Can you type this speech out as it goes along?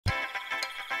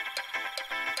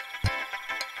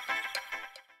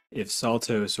if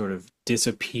Salto sort of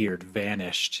disappeared,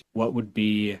 vanished, what would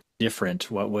be different?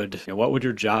 What would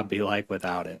your job be like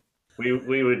without it?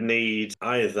 We would need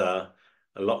either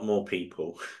a lot more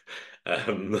people,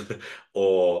 um,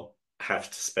 or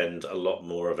have to spend a lot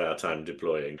more of our time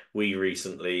deploying. We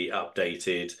recently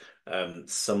updated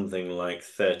something like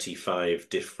 35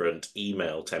 different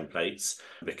email templates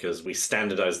because we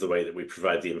standardized the way that we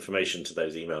provide the information to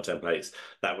those email templates.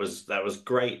 That was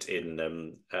great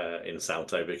in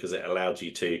Salto because it allowed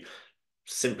you to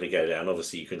simply go down.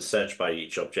 Obviously, you can search by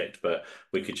each object, but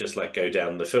we could just like go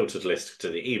down the filtered list to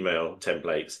the email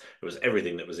templates. It was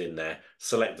everything that was in there,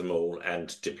 select them all,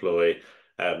 and deploy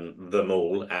them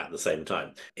all at the same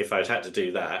time. If I'd had to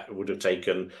do that, it would have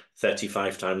taken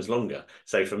 35 times longer.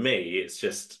 So for me, it's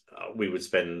just we would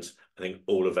spend, I think,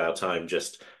 all of our time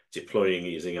just deploying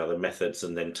using other methods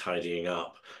and then tidying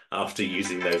up after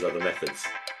using those other methods.